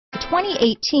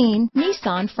2018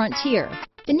 Nissan Frontier.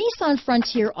 The Nissan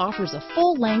Frontier offers a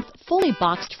full-length, fully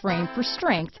boxed frame for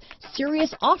strength,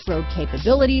 serious off-road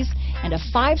capabilities, and a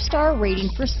 5-star rating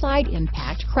for side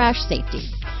impact crash safety.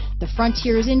 The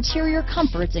Frontier's interior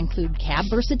comforts include cab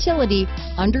versatility,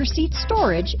 under-seat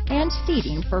storage, and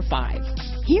seating for 5.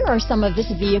 Here are some of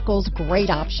this vehicle's great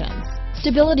options: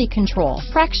 stability control,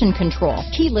 traction control,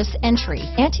 keyless entry,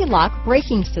 anti-lock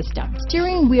braking system,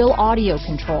 steering wheel audio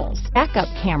controls, backup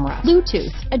camera,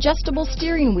 Bluetooth, adjustable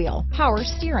steering wheel, power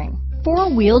steering,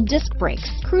 4-wheel disc brakes,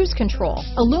 cruise control,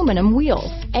 aluminum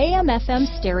wheels, AM/FM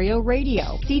stereo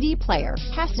radio, CD player,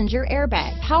 passenger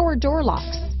airbag, power door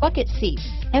locks, bucket seats,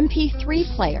 MP3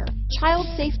 player, child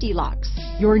safety locks.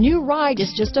 Your new ride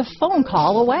is just a phone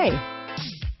call away.